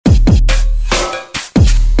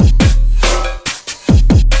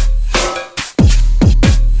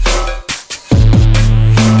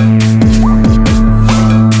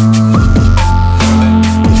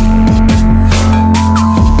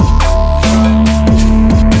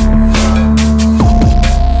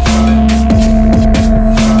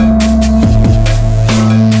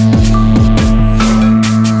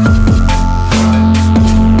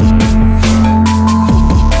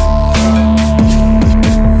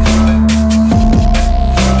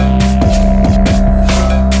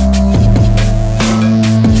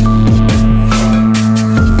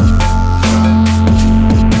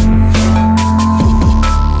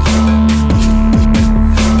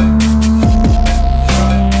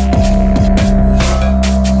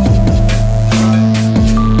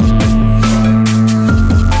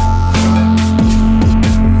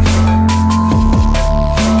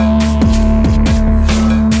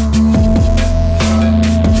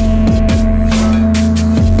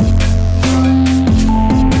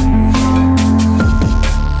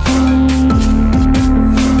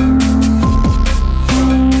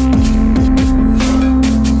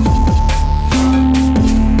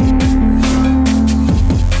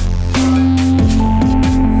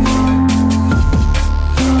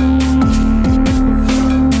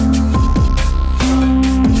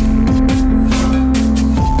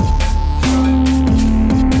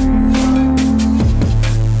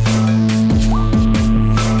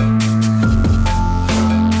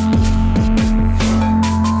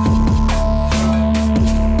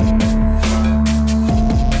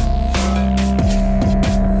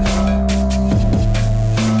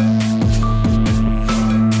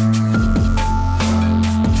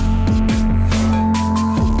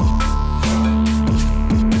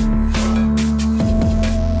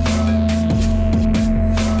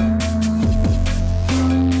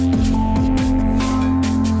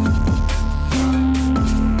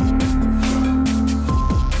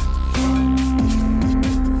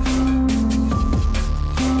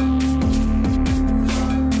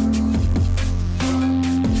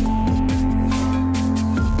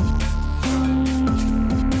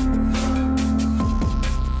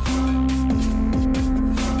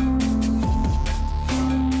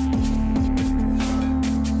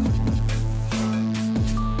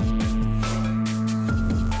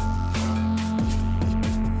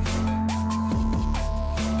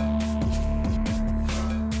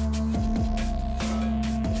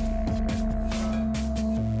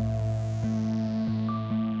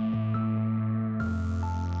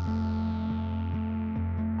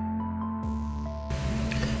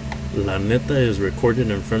La Neta is recorded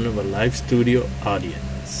in front of a live studio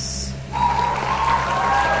audience.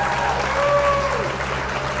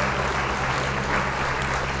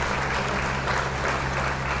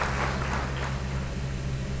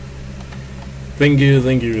 Thank you,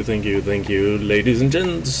 ladies and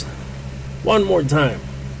gents. One more time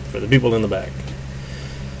for the people in the back.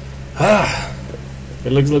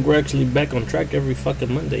 It looks like we're actually back on track every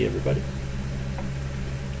fucking Monday, everybody.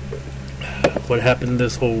 What happened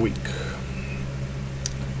this whole week?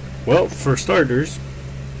 Well, for starters,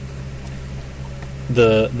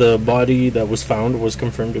 the body that was found was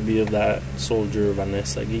confirmed to be of that soldier,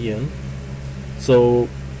 Vanessa, guillen. So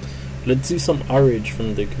let's see some outrage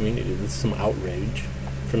from the community. Let's see some outrage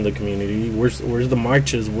from the community. Where's the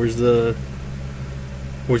marches? Where's the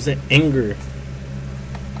anger?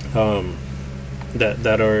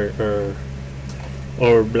 That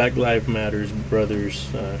our Black Lives Matters brothers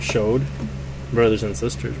showed, brothers and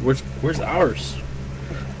sisters. Where's ours?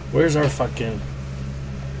 Where's our fucking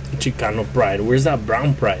Chicano pride? Where's that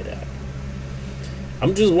brown pride at?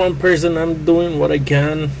 I'm just one person. I'm doing what I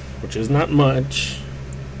can, which is not much,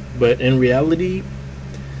 but in reality,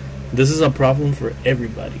 this is a problem for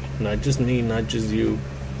everybody. Not just me, not just you,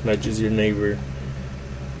 not just your neighbor.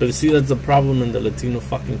 But see, that's the problem in the Latino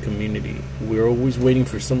fucking community. We're always waiting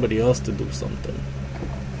for somebody else to do something.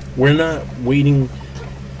 We're not waiting.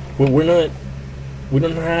 We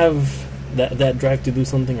don't have that drive to do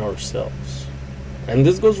something ourselves. And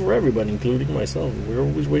this goes for everybody, including myself. We're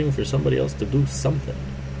always waiting for somebody else to do something.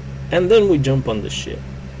 And then we jump on the shit.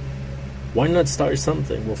 Why not start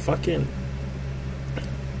something? Well, fucking...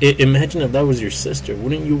 imagine if that was your sister.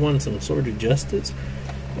 Wouldn't you want some sort of justice?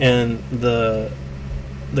 And the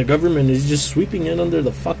government is just sweeping it under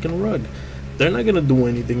the fucking rug. They're not gonna do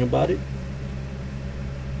anything about it.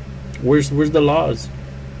 Where's the laws?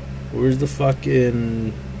 Where's the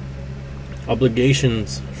fucking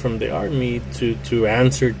obligations from the army to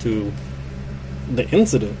answer to the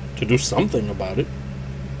incident, to do something about it?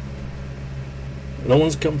 No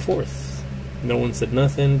one's come forth. No one said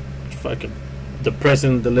nothing. Fucking the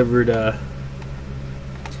president delivered a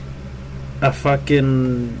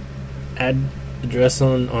fucking address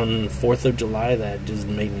on 4th of July that just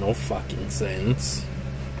made no fucking sense.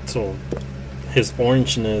 So his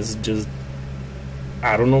orangeness just,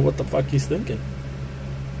 I don't know what the fuck he's thinking.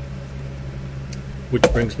 Which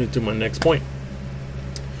brings me to my next point.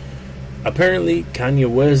 Apparently Kanye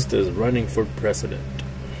West is running for president.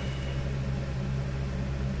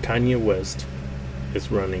 Kanye West is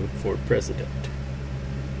running for president.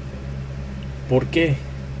 ¿Por qué?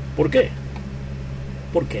 ¿Por qué?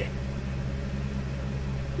 ¿Por qué?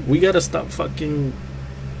 We gotta stop fucking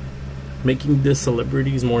making these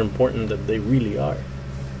celebrities more important than they really are.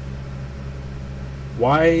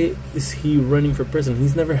 Why is he running for president?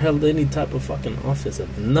 He's never held any type of fucking office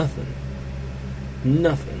of nothing.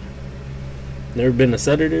 Nothing. Never been a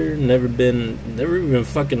senator, never even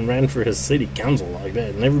fucking ran for his city council like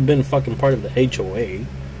that. Never been fucking part of the HOA.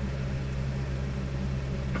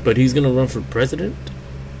 But he's gonna run for president?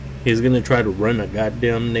 He's gonna try to run a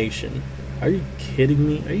goddamn nation. Are you kidding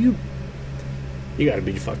me? You gotta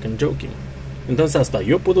be fucking joking. Entonces hasta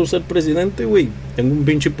yo puedo ser presidente, güey. Tengo un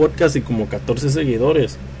pinche podcast y como 14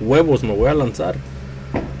 seguidores. Huevos, me voy a lanzar.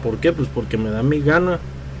 ¿Por qué? Pues porque me da mi gana.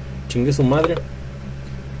 Chingue su madre.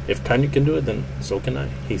 If Kanye can do it, then so can I.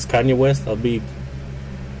 He's Kanye West, I'll be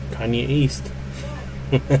Kanye East.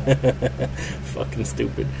 Fucking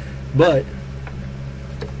stupid. But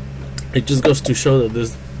it just goes to show that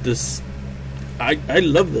this I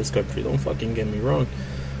love this country, don't fucking get me wrong,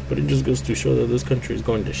 but it just goes to show that this country is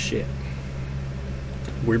going to shit.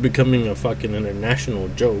 We're becoming a fucking international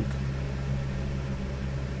joke,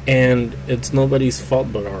 and it's nobody's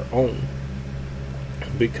fault but our own,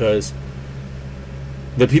 because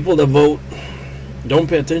the people that vote don't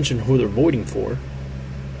pay attention to who they're voting for.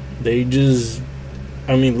 They just,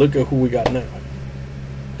 I mean, look at who we got now.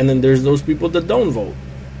 And then there's those people that don't vote.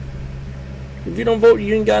 If you don't vote,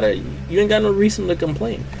 you ain't got no reason to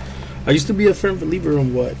complain. I used to be a firm believer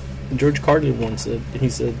in what George Carlin once said. He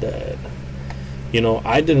said that,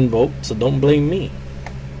 I didn't vote, so don't blame me.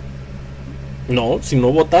 No, si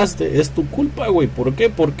no votaste, es tu culpa, güey. ¿Por qué?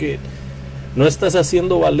 Porque no estás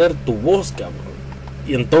haciendo valer tu voz, cabrón.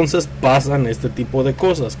 Y entonces pasan este tipo de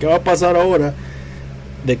cosas. ¿Qué va a pasar ahora?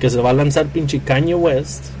 De que se va a lanzar pinche Kanye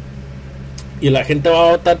West y la gente va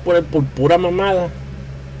a votar por él por pura mamada.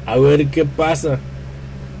 A ver qué pasa.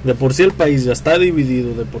 De por sí el país ya está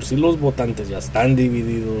dividido. De por sí los votantes ya están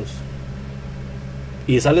divididos.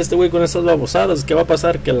 Y sale este güey con esas babosadas. ¿Qué va a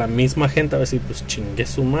pasar? Que la misma gente va a decir, pues chingue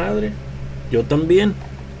su madre, yo también.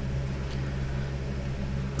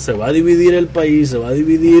 se va a dividir el país, se va a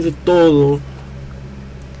dividir todo.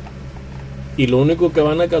 Y lo único que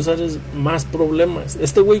van a causar es más problemas.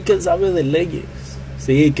 Este güey que sabe de leyes,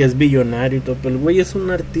 sí, que es billonario y todo, pero el güey es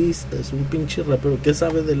un artista, es un pinche rapero. ¿Qué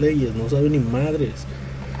sabe de leyes? No sabe ni madres.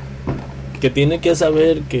 Que tiene que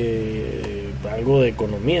saber que algo de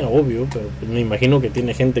economía, obvio, pero pues me imagino que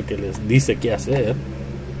tiene gente que les dice qué hacer.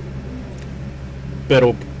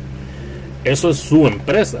 Pero eso es su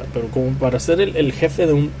empresa. Pero como para ser el jefe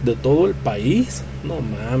de todo el país, no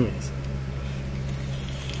mames.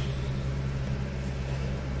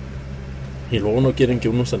 Y luego no quieren que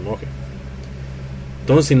uno se enoje.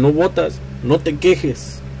 Entonces, si no votas, no te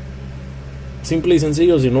quejes. Simple y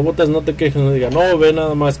sencillo, si no votas, no te quejes. No digas, no, ve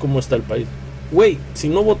nada más cómo está el país. Güey, si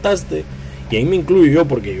no votaste, y ahí me incluyo yo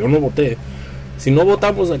porque yo no voté. Si no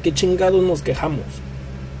votamos, ¿a qué chingados nos quejamos?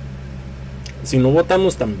 Si no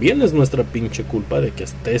votamos, también es nuestra pinche culpa de que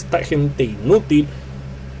esté esta gente inútil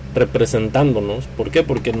representándonos. ¿Por qué?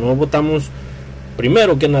 Porque no votamos,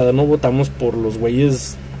 primero que nada, no votamos por los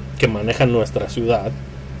güeyes que manejan nuestra ciudad,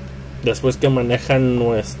 después que manejan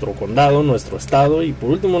nuestro condado, nuestro estado y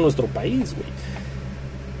por último nuestro país, güey.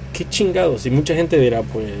 Qué chingados. Y mucha gente dirá,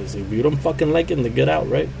 pues, if you don't fucking like it, then get out,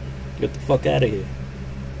 right? Get the fuck out of here.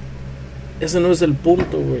 Ese no es el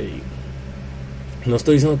punto, güey. No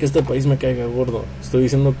estoy diciendo que este país me caiga gordo. Estoy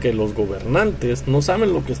diciendo que los gobernantes no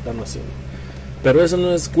saben lo que están haciendo. Pero eso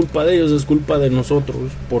no es culpa de ellos, es culpa de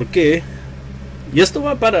nosotros. ¿Por qué? Y esto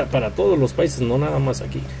va para todos los países, no nada más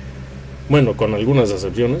aquí. Bueno, con algunas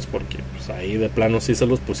excepciones, porque pues, ahí de plano sí se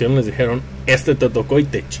los pusieron, les dijeron, este te tocó y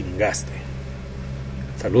te chingaste.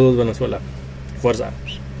 Saludos Venezuela, fuerza.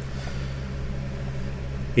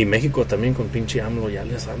 Y México también con pinche AMLO ya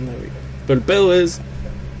les anda, güey. Pero el pedo es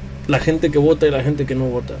la gente que vota y la gente que no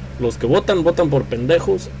vota. Los que votan, votan por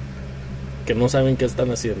pendejos que no saben qué están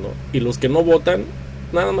haciendo. Y los que no votan,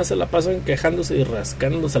 nada más se la pasan quejándose y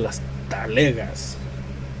rascándose las talegas.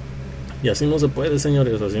 Y así no se puede,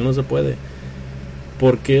 señores, así no se puede.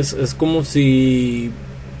 Porque es como si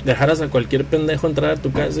dejaras a cualquier pendejo entrar a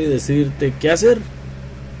tu casa y decirte qué hacer.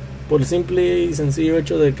 Por el simple y sencillo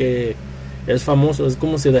hecho de que es famoso. Es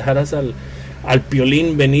como si dejaras al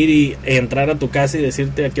Piolín venir y entrar a tu casa y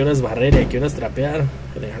decirte a qué horas barrer y a qué horas trapear.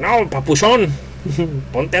 No, papuchón,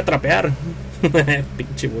 ponte a trapear.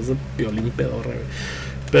 Pinche voz de Piolín pedorra, güey.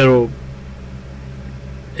 Pero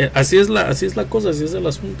así es la cosa, así es el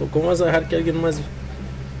asunto. ¿Cómo vas a dejar que alguien más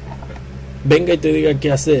venga y te diga qué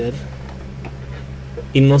hacer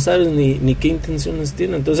y no sabes ni qué intenciones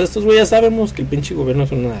tiene? Entonces estos güeyes sabemos que el pinche gobierno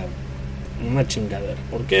es una chingadera.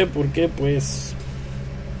 ¿Por qué? Porque pues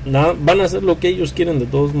van a hacer lo que ellos quieren de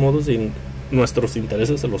todos modos y nuestros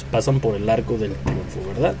intereses se los pasan por el arco del triunfo,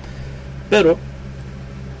 ¿verdad? Pero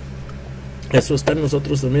eso está en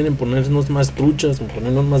nosotros también, en ponernos más truchas, en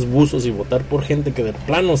ponernos más buzos y votar por gente que de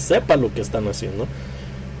plano sepa lo que están haciendo.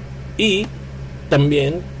 Y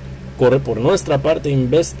también corre por nuestra parte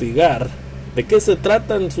investigar de qué se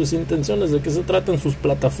tratan sus intenciones, de qué se tratan sus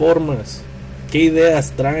plataformas, qué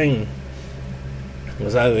ideas traen. O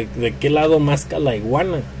sea, de qué lado masca la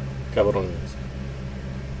iguana, cabrones.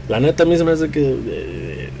 La neta a mí se me hace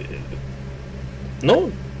que no,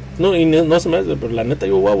 y no se me hace, pero la neta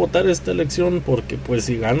yo voy a votar esta elección porque pues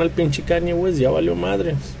si gana el pinche Kanye West ya valió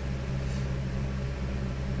madres.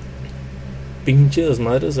 Pinche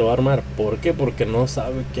desmadre se va a armar. ¿Por qué? Porque no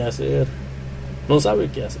sabe qué hacer. No sabe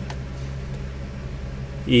qué hacer.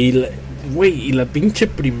 Y la pinche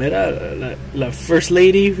primera, la First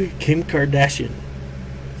Lady Kim Kardashian.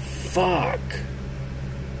 Fuck.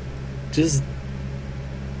 Just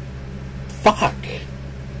fuck.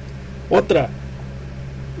 Otra.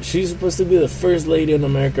 She's supposed to be the first lady in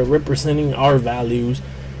America, representing our values,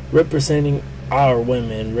 representing our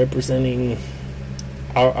women, representing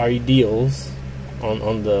our ideals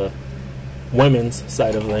on the women's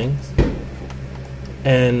side of things.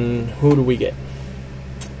 And who do we get?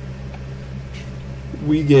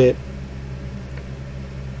 We get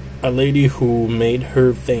a lady who made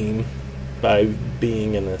her fame by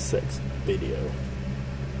being in a sex video.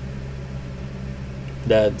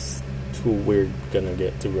 That's who we're gonna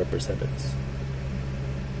get to represent us.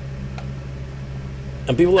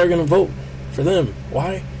 And people are gonna vote for them.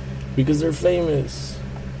 Why? Because they're famous.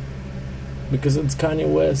 Because it's Kanye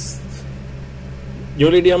West. Yo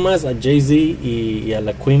le diría más a Jay-Z y a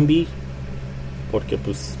la Queen Bee, porque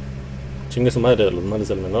pues chingue su madre, de los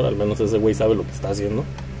males el menor. Al menos ese güey sabe lo que está haciendo.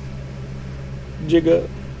 Llega.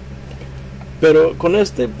 Pero con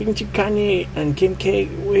este pinche Kanye and Kim K,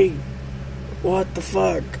 wait, what the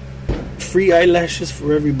fuck? Free eyelashes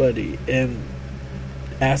for everybody and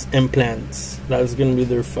ass implants. That's gonna be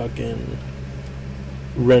their fucking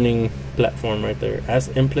running platform right there. Ass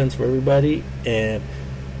implants for everybody, and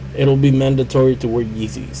it'll be mandatory to wear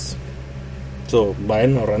Yeezys. So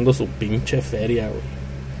vayan ahorrando su pinche feria, güey.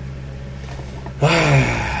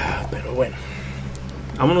 Pero bueno,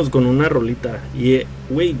 vámonos con una rolita. Y,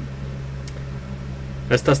 güey,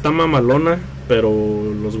 esta está mamalona, pero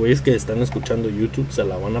los güeyes que están escuchando YouTube se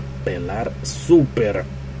la van a pelar súper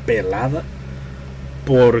pelada.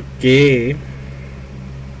 Porque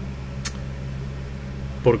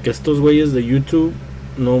estos güeyes de YouTube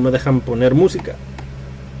no me dejan poner música.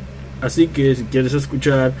 Así que si quieres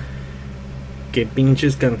escuchar qué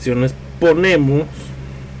pinches canciones ponemos,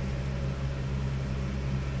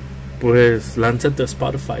 pues lánzate a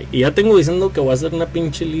Spotify. Y ya tengo diciendo que voy a hacer una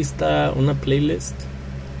pinche lista, una playlist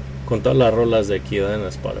con todas las rolas de aquí en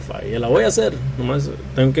Spotify. Y la voy a hacer, nomás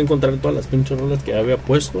tengo que encontrar todas las pinches rolas que ya había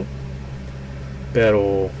puesto.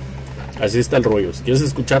 Pero así está el rollo. Si quieres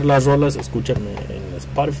escuchar las rolas, escúchame en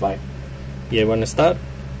Spotify y ahí van a estar.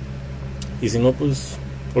 Y si no, pues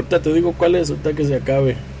ahorita te digo cuál es, ahorita que se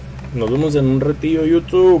acabe. Nos vemos en un ratillo,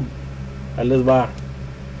 YouTube. Ahí les va.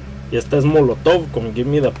 Y esta es Molotov con Give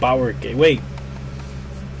Me The Power. Que güey,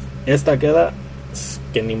 esta queda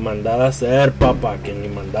que ni mandada a hacer, papá. Que ni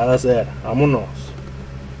mandada a hacer. Vámonos.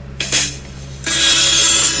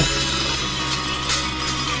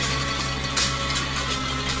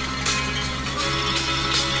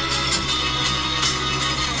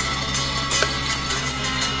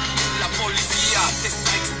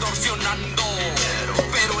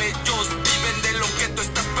 Pero ellos viven de lo que tú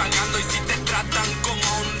estás pagando. Y si te tratan como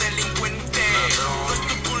un delincuente, no es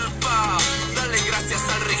tu culpa. Dale gracias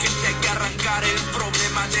al regente. Hay que arrancar el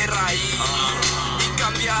problema de raíz y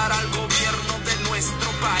cambiar al gobierno de nuestro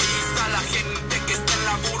país. A la gente que está en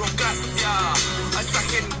la burocracia, a esa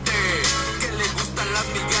gente que le gustan las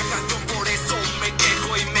migajas. Yo por eso me quejo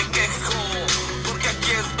y me quejo, porque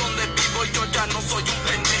aquí es donde vivo. Yo ya no soy un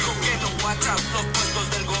pendejo que no guachas los puestos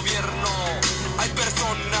del gobierno. Hay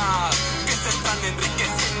personas que se están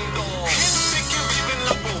enriqueciendo, gente que vive en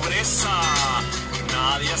la pobreza.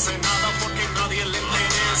 Nadie hace nada porque nadie le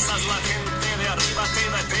interesa. La gente de arriba te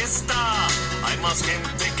detesta. Hay más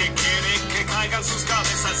gente que quiere que caigan sus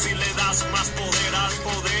cabezas. Si le das más poder al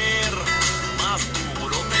poder, más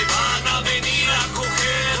duro te van a venir a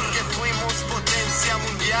coger. Porque fuimos potencia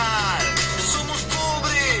mundial. Somos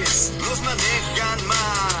pobres, los manejan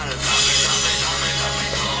mal. Dame, dame, dame, dame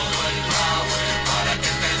todo el power para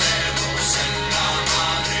que te demos en la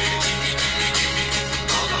madre. Gimme, gimme, gimme, gimme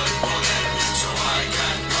todo el poder, so I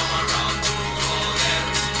can come around to joder.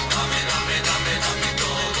 Dame, dame, dame, dame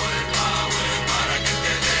todo el power para que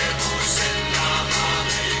te demos en la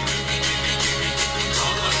madre. Gimme, gimme, gimme, gimme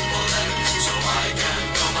todo el poder, so I can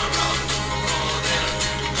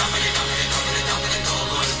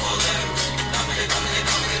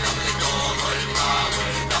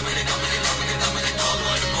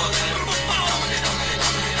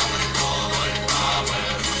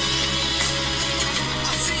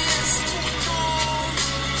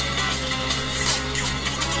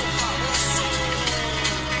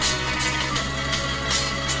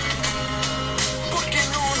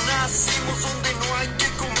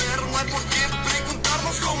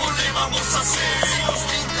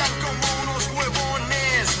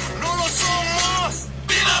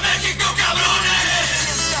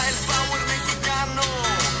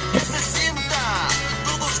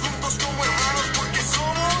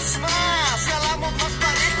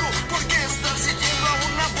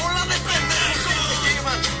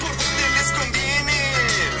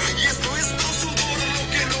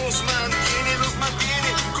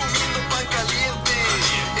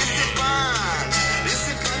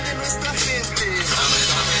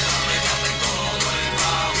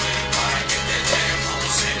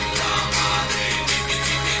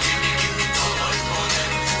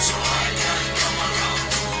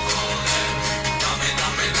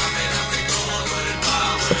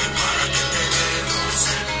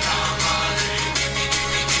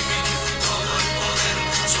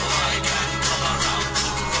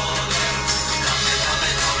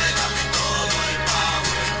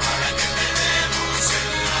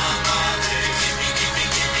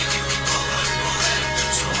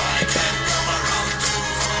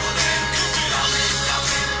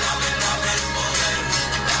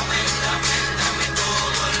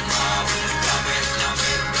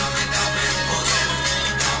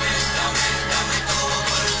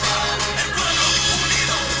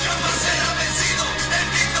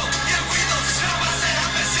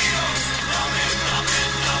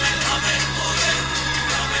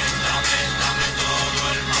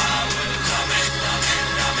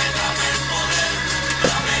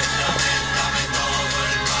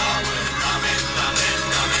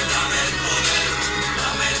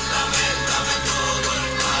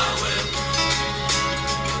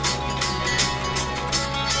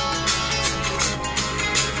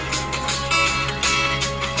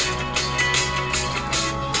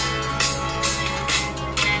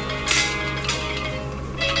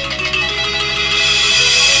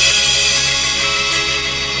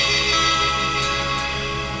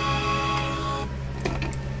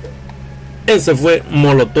Ese fue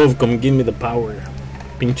Molotov con Give Me the Power.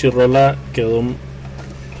 Pinche rola quedó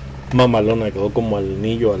mamalona, quedó como al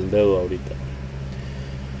anillo al dedo ahorita.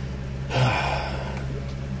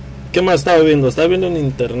 ¿Qué más estaba viendo? Estaba viendo en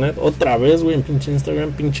internet otra vez, güey, en pinche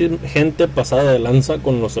Instagram, pinche gente pasada de lanza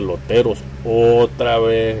con los eloteros. Otra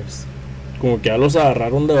vez. Como que ya los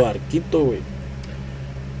agarraron de barquito, güey.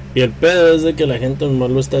 Y el pedo es de que la gente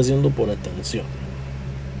nomás lo está haciendo por atención.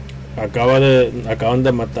 Acaban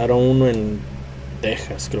de matar a uno en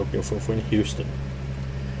Texas, creo que fue en Houston.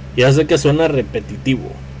 Ya sé que suena repetitivo,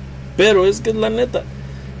 pero es que es la neta.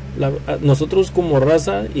 Nosotros como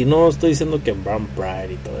raza, y no estoy diciendo que Brown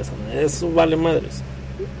Pride y todo eso, eso vale madres.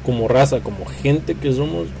 Como raza, como gente que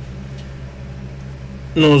somos,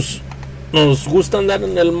 nos gusta andar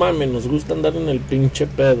en el mame, nos gusta andar en el pinche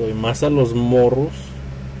pedo, y más a los morros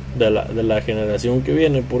de la generación que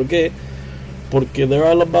viene. ¿Por qué? Porque they're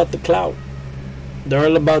all about the clout, they're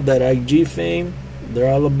all about that IG fame,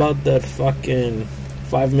 they're all about that fucking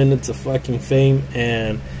 5 minutes of fucking fame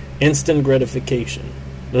and instant gratification.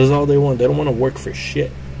 That's all they want. They don't want to work for shit.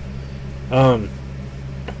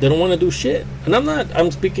 They don't want to do shit. And I'm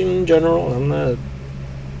speaking in general. I'm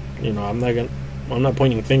not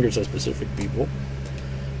pointing fingers at specific people.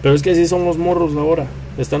 Pero es que así son los morros ahora.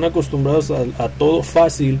 Están acostumbrados a todo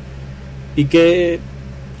fácil. Y que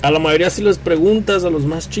a la mayoría, si les preguntas a los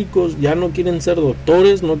más chicos, ya no quieren ser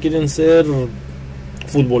doctores, no quieren ser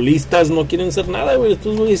futbolistas, no quieren ser nada, güey.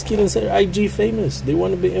 Estos güeyes quieren ser IG famous. They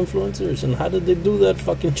want to be influencers. And how did they do that?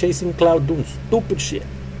 Fucking chasing cloud, doing stupid shit.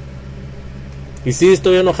 Y sí,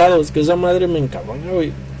 estoy enojado. Es que esa madre me encabrona,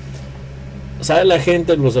 güey. Sabe la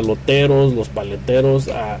gente, los eloteros, los paleteros,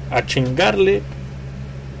 a chingarle,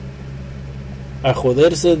 a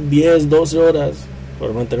joderse 10, 12 horas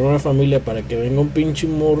por mantener una familia, para que venga un pinche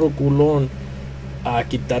morro culón a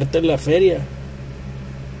quitarte la feria.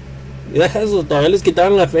 Y deja eso, todavía les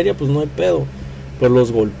quitaron la feria, pues no hay pedo. Pero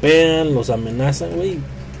los golpean, los amenazan, güey.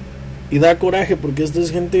 Y da coraje, porque esto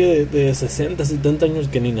es gente de 60, 70 años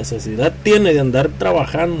que ni necesidad tiene de andar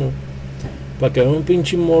trabajando para que venga un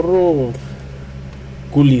pinche morro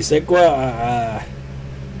culiseco a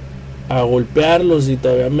golpearlos y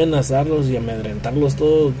todavía amenazarlos y amedrentarlos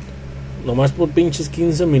todo, nomás por pinches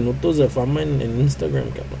 15 minutos de fama en Instagram,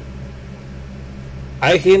 cabrón.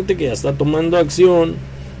 Hay gente que ya está tomando acción.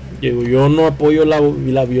 Yo no apoyo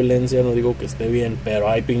la violencia, no digo que esté bien, pero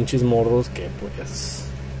hay pinches morros que pues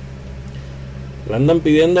la andan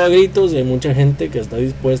pidiendo a gritos, y hay mucha gente que está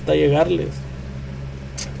dispuesta a llegarles.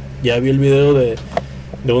 Ya vi el video de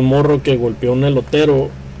un morro que golpeó a un elotero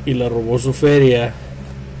y le robó su feria,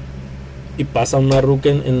 y pasa una ruca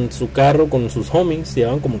en su carro con sus homies,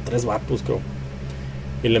 llevan como 3 vatos, creo,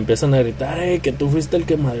 y le empiezan a gritar, que tú fuiste el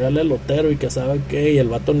que madrió al elotero y que sabe qué, y el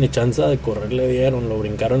vato ni chance de correr le dieron, lo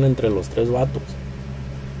brincaron entre los 3 vatos.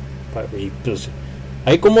 Y pues,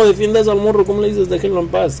 ahí como defiendes al morro, ¿cómo le dices déjenlo en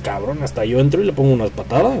paz? Cabrón, hasta yo entro y le pongo unas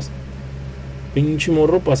patadas. Pinche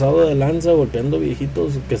morro pasado de lanza golpeando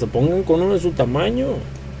viejitos, que se pongan con uno de su tamaño.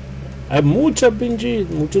 Hay muchos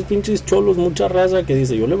pinches cholos, mucha raza que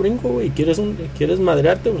dice, yo le brinco, güey, ¿quieres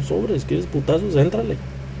madrearte? Pues sobres, ¿quieres putazos? Éntrale.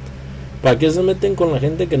 ¿Para qué se meten con la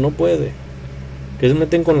gente que no puede? ¿Qué se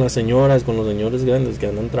meten con las señoras, con los señores grandes que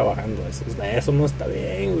andan trabajando? Eso no está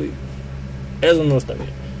bien, güey. Eso no está bien.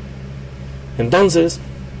 Entonces,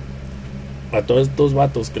 a todos estos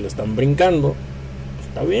vatos que le están brincando, pues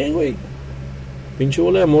está bien, güey. Pinche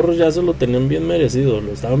bola de morros ya se lo tenían bien merecido.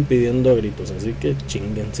 Lo estaban pidiendo a gritos. Así que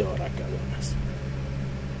chinguense ahora, cabrones.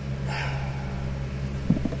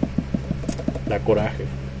 Da coraje.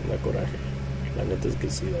 La neta es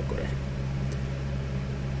que sí, da coraje.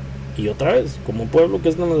 Y otra vez, como pueblo, ¿qué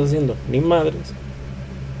estamos haciendo? Ni madres.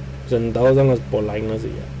 Sentados en las polainas y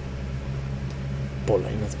ya.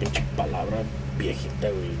 Polainas, pinche palabra viejita,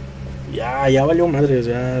 güey. Ya valió madres.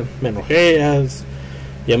 Ya me enojé.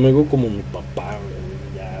 Ya me digo como mi papá,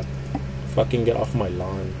 güey. Ya, fucking get off my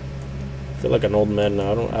lawn. I feel like an old man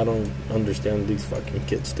now. I don't understand these fucking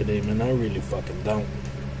kids today, man. I really fucking don't.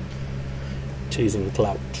 Chasing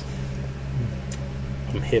clout.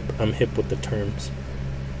 I'm hip with the terms.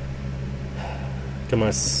 ¿Qué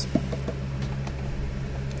más?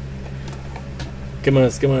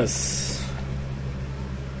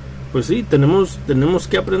 Pues sí, tenemos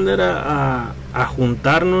que aprender a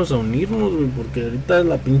juntarnos, a unirnos, güey, porque ahorita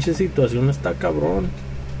la pinche situación está cabrón.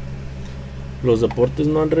 Los deportes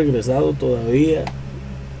no han regresado todavía.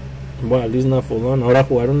 Bueno, at least not for long. Ahora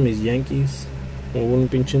jugaron mis Yankees. Hubo un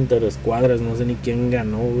pinche interescuadras, no sé ni quién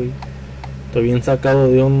ganó, güey. Estoy bien sacado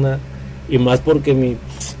de onda. Y más porque mi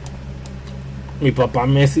papá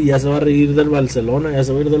Messi ya se va a reír del Barcelona, ya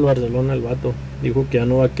se va a ir del Barcelona el vato. Dijo que ya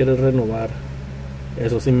no va a querer renovar.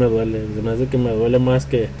 Eso sí me duele. Se me hace que me duele más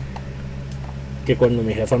que cuando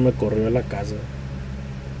mi jefa me corrió de la casa.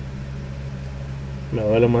 Me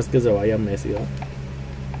duele más que se vaya Messi, ¿no?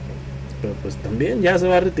 Pero pues también ya se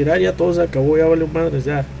va a retirar, ya todo se acabó, ya vale madres,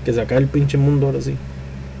 ya. Que se acabe el pinche mundo ahora sí.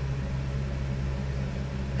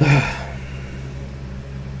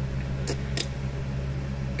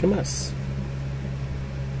 ¿Qué más?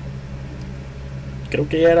 Creo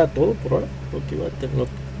que ya era todo por ahora. Porque iba a tener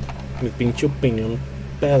mi pinche opinión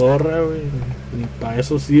pedorra, güey. Ni para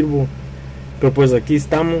eso sirvo. Pero pues aquí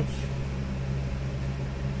estamos.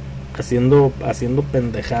 Haciendo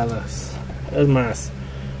pendejadas. Es más,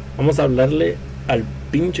 vamos a hablarle al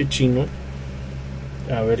pinche chino.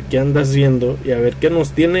 A ver qué anda haciendo. Y a ver qué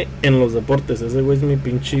nos tiene en los deportes. Ese güey es mi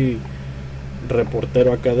pinche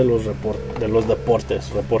reportero acá de los deportes.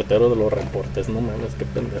 Reportero de los reportes. No mames, qué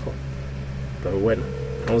pendejo. Pero bueno,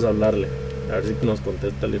 vamos a hablarle. A ver si nos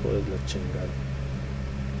contesta el hijo de la chingada.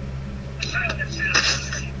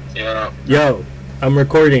 Yo, I'm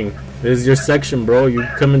recording. This is your section, bro. You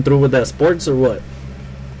coming through with that sports or what?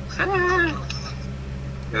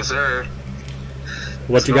 Yes, sir.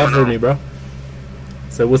 What you got for me, bro?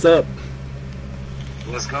 So what's up?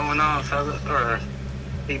 What's going on, fellas? Or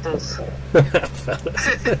peoples?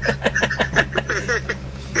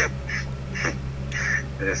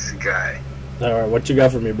 This guy. Alright, what you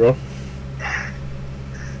got for me, bro?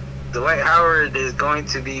 Dwight Howard is going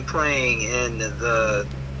to be playing in the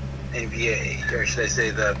NBA, or should I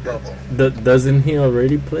say the bubble? Doesn't he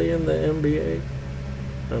already play in the NBA?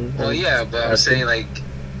 Well, yeah, but I'm saying like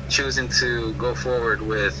choosing to go forward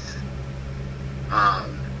with,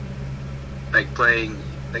 like playing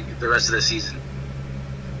like the rest of the season.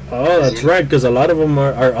 Oh, that's right, because a lot of them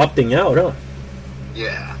are opting out, huh?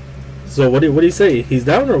 Yeah. So what do you say? He's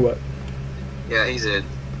down or what? Yeah, he's in.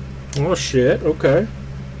 Oh shit. Okay.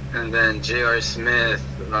 And then J.R. Smith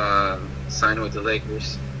signed with the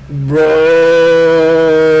Lakers. Bro.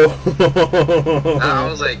 I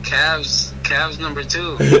was like, Cavs number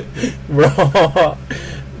 2. Bro.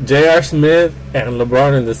 J.R. Smith and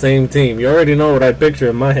LeBron in the same team. You already know what I picture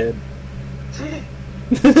in my head.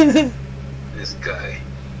 This guy.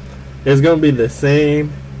 It's gonna be the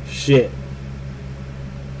same shit.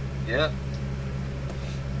 Yep.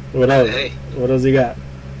 What else? Hey. What else you got?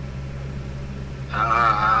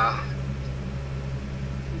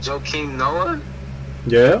 Joakim Noah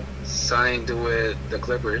Yeah? signed with the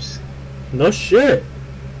Clippers. No shit.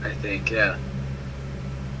 I think, yeah.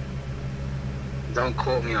 Don't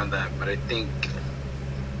quote me on that, but I think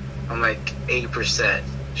I'm like 8%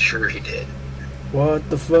 sure he did. What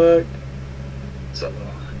the fuck? So,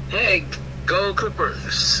 hey, go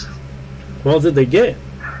Clippers. What else did they get?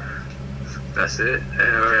 That's it,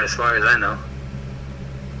 as far as I know.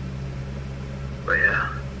 But yeah.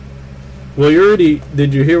 Well,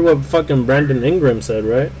 did you hear what fucking Brandon Ingram said,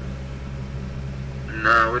 right?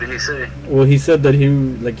 No, what did he say? Well, he said that he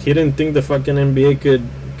didn't think the fucking NBA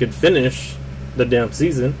could finish the damn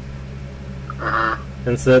season.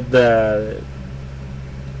 And said that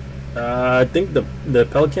I think the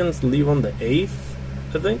Pelicans leave on the 8th,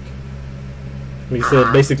 I think. He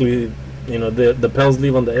said basically, you know, the Pels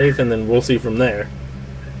leave on the 8th and then we'll see from there.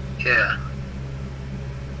 Yeah.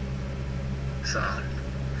 So,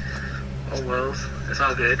 oh well, it's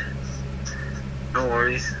all good. No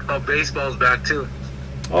worries. Oh, baseball's back too.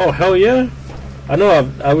 Oh, hell yeah. I know,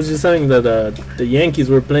 I was just saying that the Yankees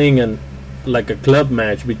were playing a club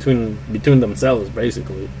match between themselves,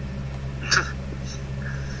 basically.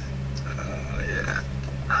 Yeah.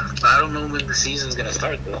 I don't know when the season's gonna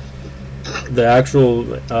start though. The actual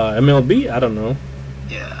MLB, I don't know.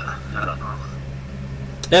 Yeah, I don't know.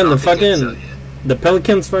 And the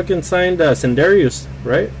Pelicans fucking signed Sendarius,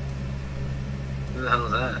 right? Who the hell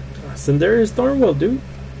is that? Sendarius Thornwell, dude.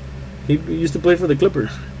 He used to play for the Clippers.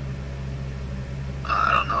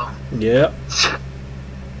 I don't know. Yeah.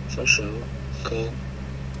 So cool.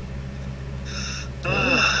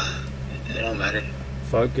 It don't matter.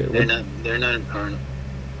 Fuck it. They're not important.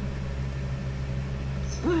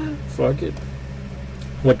 Fuck it.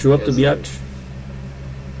 What you up to, biatch?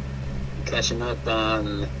 Catching up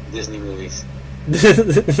on Disney movies.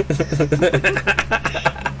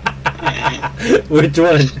 Which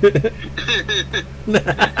one?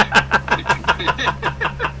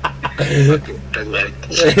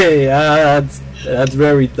 Hey, that's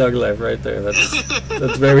very thug life right there.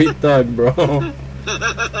 That's very thug, bro.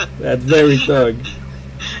 That's very thug.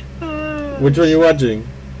 Which one you watching?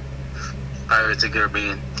 Pirates of the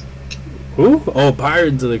Caribbean. Who? Oh,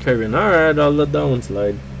 Pirates of the Caribbean. Alright, I'll let that one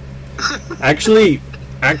slide. Actually,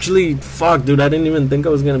 fuck, dude, I didn't even think I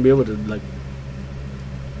was gonna be able to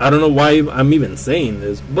I don't know why I'm even saying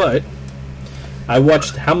this, but I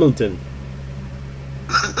watched Hamilton.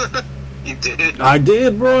 You did? I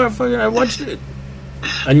did, bro. I watched it.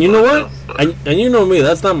 And you know what? And you know me,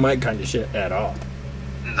 that's not my kind of shit at all.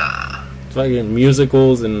 Nah. Fucking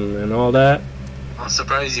musicals and all that. I'm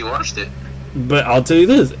surprised you watched it. But I'll tell you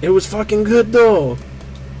this, it was fucking good though.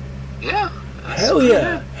 Yeah. Hell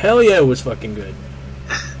yeah. Hell yeah, it was fucking good.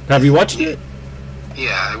 Have you watched it?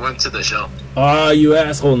 Yeah, I went to the show. Ah, you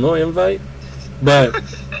asshole, no invite. But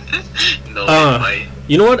No invite.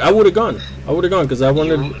 you know what? I would have gone because I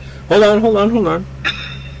wanted. Hold on.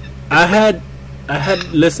 I had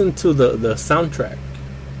listened to the soundtrack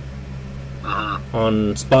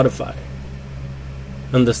on Spotify,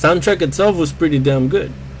 and the soundtrack itself was pretty damn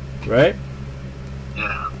good, right?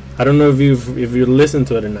 Yeah. I don't know if you listened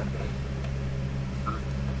to it or not.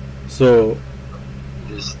 So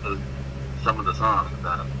Just some of the songs.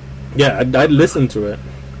 yeah, I listened to it.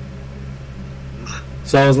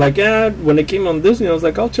 So I was like, yeah, when it came on Disney, I was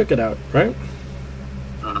like, I'll check it out, right?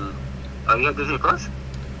 Oh, you got Disney Plus?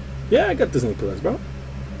 Yeah, I got Disney Plus, bro.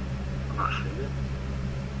 Oh, shit.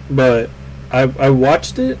 But I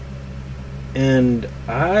watched it, and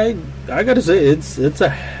I gotta say it's a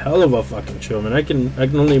hell of a fucking show, man. I can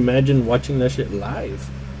only imagine watching that shit live.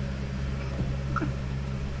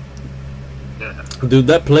 Yeah. Dude,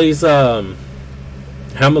 that plays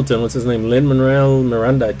Hamilton. What's his name? Lin-Manuel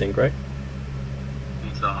Miranda, I think, right?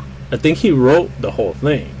 So, I think he wrote the whole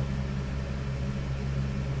thing.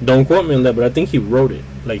 Don't quote me on that, but I think he wrote it.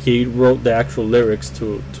 Like he wrote the actual lyrics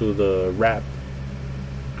to the rap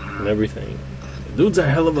and everything. Dude's a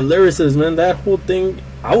hell of a lyricist, man. That whole thing,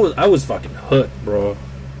 I was fucking hooked, bro.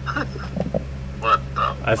 what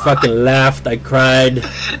the I fucking laughed, I cried,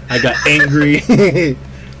 I got angry.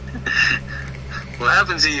 What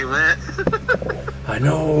happened to you, man? I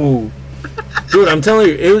know, dude. I'm telling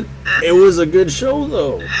you, it was a good show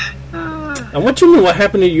though. And what you mean? What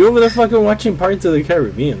happened to you over there? Fucking watching Pirates of the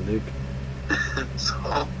Caribbean, dude.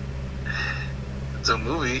 So, it's a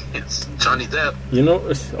movie. It's Johnny Depp. You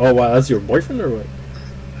know? Oh wow, that's your boyfriend or what?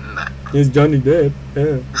 Nah. It's Johnny Depp.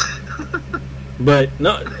 Yeah. But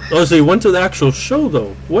no. Oh, so you went to the actual show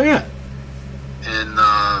though? Where? And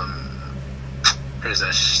there's a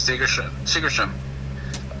Sigerstrom.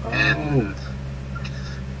 And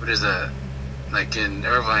what is that? Like in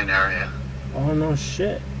Irvine area. Oh no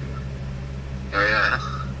shit. Oh yeah.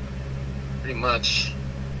 Pretty much.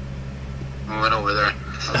 I went over there.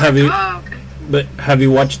 Have you? Oh, okay. But have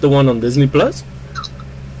you watched the one on Disney Plus?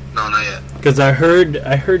 No, not yet. Because I heard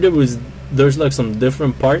there's like some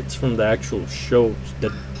different parts from the actual shows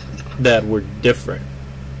that were different.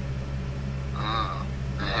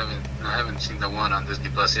 I haven't seen the one on Disney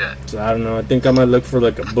Plus yet. So I don't know. I think I might look for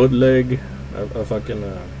like a bootleg, a fucking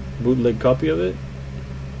bootleg copy of it,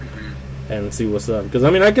 and see what's up. Because I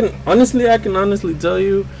mean, I can honestly tell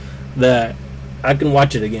you that I can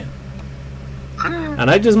watch it again, and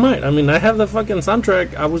I just might. I mean, I have the fucking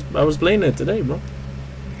soundtrack. I was playing it today, bro.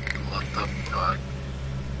 What the fuck?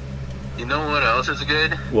 You know what else is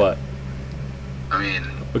good? What? I mean,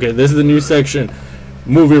 Okay, this is the new section.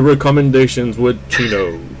 Movie recommendations with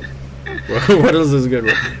Chino. What else is good?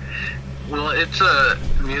 well, it's a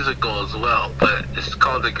musical as well, but it's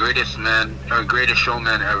called The Greatest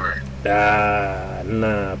Showman Ever.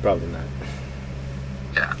 Nah, probably not.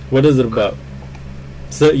 Yeah. What is it about?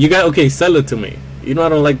 So you got sell it to me. You know I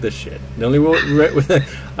don't like this shit. The only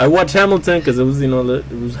I watched Hamilton because it was it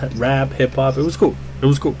was rap, hip hop. It was cool.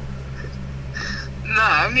 Nah,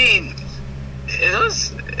 I mean,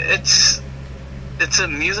 it's a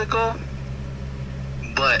musical,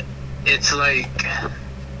 but it's like,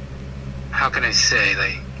 how can I say,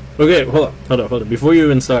 like... Okay, hold on. Before you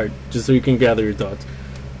even start, just so you can gather your thoughts.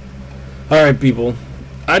 Alright, people.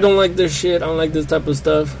 I don't like this shit. I don't like this type of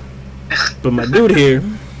stuff. But my dude here,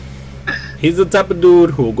 he's the type of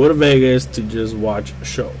dude who will go to Vegas to just watch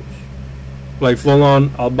shows. Like, full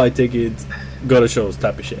on, I'll buy tickets, go to shows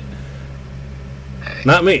type of shit. Hey,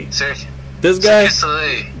 Not me. Seriously. This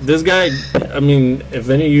guy, I mean, if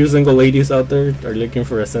any of you single ladies out there are looking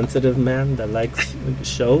for a sensitive man that likes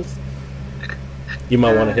shows, you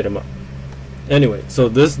might want to hit him up. Anyway, so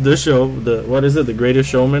this show, what is it, The Greatest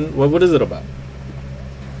Showman? What is it about?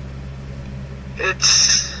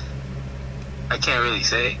 I can't really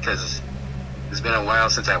say because it's been a while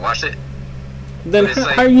since I watched it. Then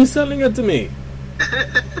how are you selling it to me?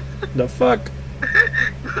 The fuck?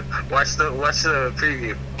 Watch the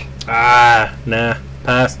preview. Nah,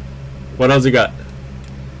 pass. What else you got?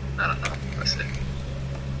 I don't know. That's it.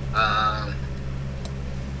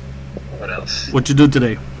 What else? What you do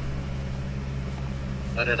today?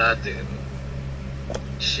 What did I do?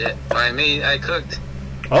 Shit. I cooked.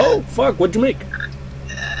 Oh, fuck. What'd you make?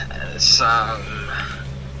 Some.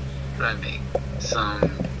 What did I make? Some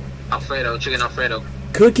Alfredo, chicken Alfredo.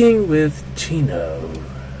 Cooking with Chino.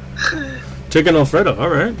 Chicken Alfredo. All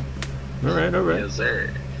right. Yes,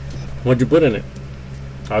 sir. What'd you put in it?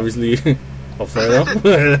 Obviously, Alfredo.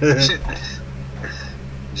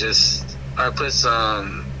 I put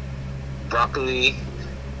some broccoli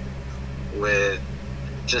with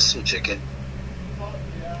just some chicken.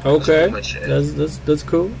 Okay, That's that's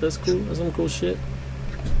cool. That's cool. That's some cool shit.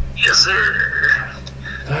 Yes, sir.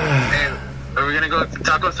 Hey, are we gonna go to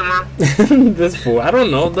tacos tomorrow? This fool. I don't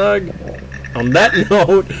know, dog. On that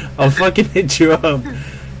note, I'll fucking hit you up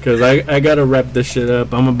because I gotta wrap this shit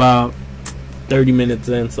up. I'm about 30 minutes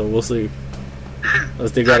in, so we'll see. I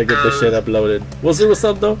still gotta get this shit uploaded. We'll see what's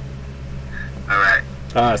up though.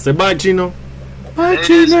 Alright. Say bye, Chino. Bye, It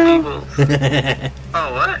Chino.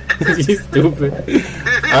 Oh, what? You stupid.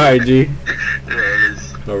 Alright, G. There it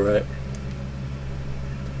is. Alright.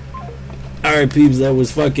 Alright, peeps. That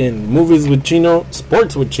was fucking movies with Chino,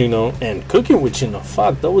 sports with Chino, and cooking with Chino.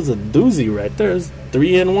 Fuck, that was a doozy right there. It's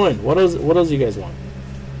 3 in 1. What else you guys want?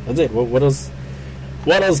 That's it. What else?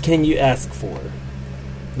 What else can you ask for?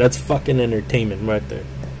 That's fucking entertainment right there.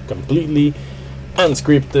 Completely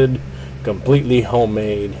unscripted, completely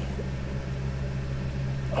homemade.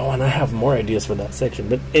 Oh, and I have more ideas for that section.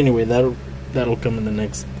 But anyway, that'll come in the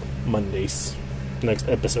next Mondays, next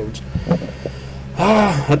episodes.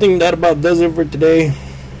 I think that about does it for today.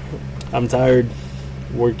 I'm tired.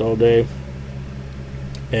 Worked all day.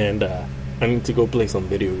 And I need to go play some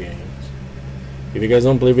video games. If you guys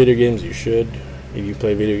don't play video games, you should. If you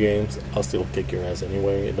play video games, I'll still kick your ass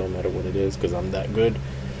anyway. It don't matter what it is, because I'm that good.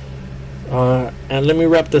 And let me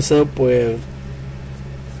wrap this up with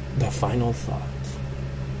the final thoughts.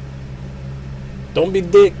 Don't be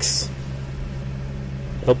dicks.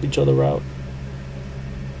 Help each other out.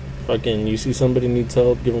 Fucking, you see somebody needs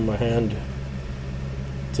help, give them a hand.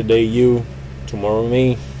 Today you, tomorrow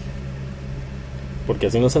me. Porque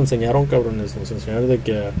así nos enseñaron, cabrones. Nos enseñaron de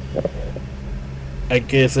que hay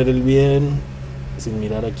que hacer el bien sin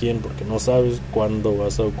mirar a quién, porque no sabes cuándo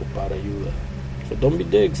vas a ocupar ayuda. So don't be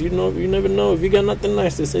dicks. You never know. If you got nothing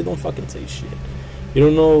nice to say, don't fucking say shit. You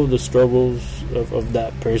don't know the struggles of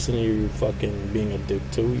that person you're fucking being a dick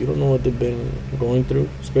to. You don't know what they've been going through,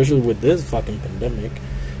 especially with this fucking pandemic.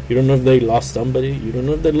 You don't know if they lost somebody. You don't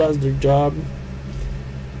know if they lost their job.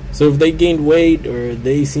 So if they gained weight, or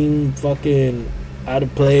they seem fucking out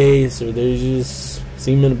of place, or they just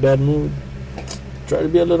seem in a bad mood, try to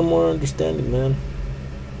be a little more understanding, man.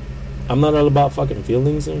 I'm not all about fucking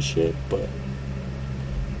feelings and shit, but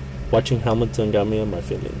watching Hamilton got me on my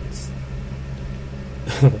feelings.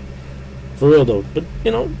 For real though. But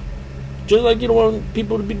you know, just like you don't want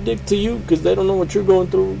people to be dick to you because they don't know what you're going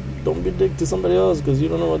through, don't be dick to somebody else because you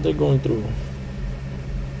don't know what they're going through.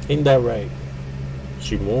 Ain't that right?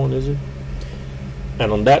 Shimon, is it?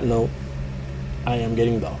 And on that note, I am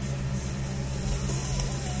getting the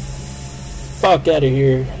fuck out of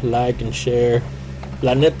here. Like and share.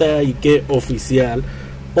 La Neta y Que Oficial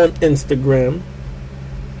on Instagram.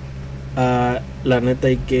 La Neta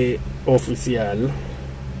y Que Oficial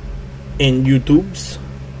en YouTube.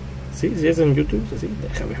 Sí, es en YouTube. Sí,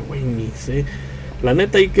 déjame, güey, ni sé. La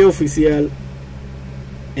Neta y Que Oficial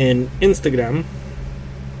en Instagram.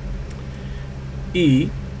 Y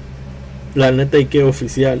La Neta y Que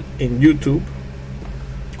Oficial en YouTube.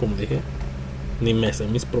 Como dije, ni me sé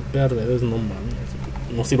mis propias redes, no mames.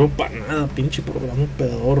 No sirvo para nada, pinche programa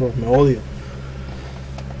pedorro, me odio.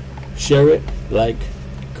 Share it, like,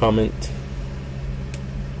 comment,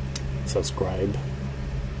 subscribe.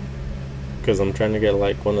 Because I'm trying to get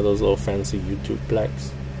like one of those little fancy YouTube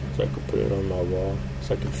plaques, so I could put it on my wall,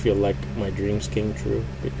 so I could feel like my dreams came true,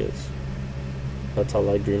 because that's all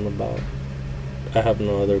I dream about. I have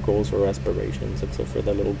no other goals or aspirations except for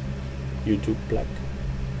that little YouTube plaque.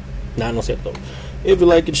 Nah, no cierto. If you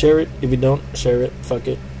like it, share it. If you don't, share it. Fuck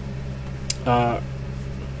it.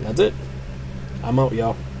 That's it. I'm out,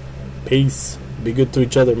 y'all. Peace. Be good to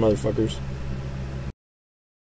each other, motherfuckers.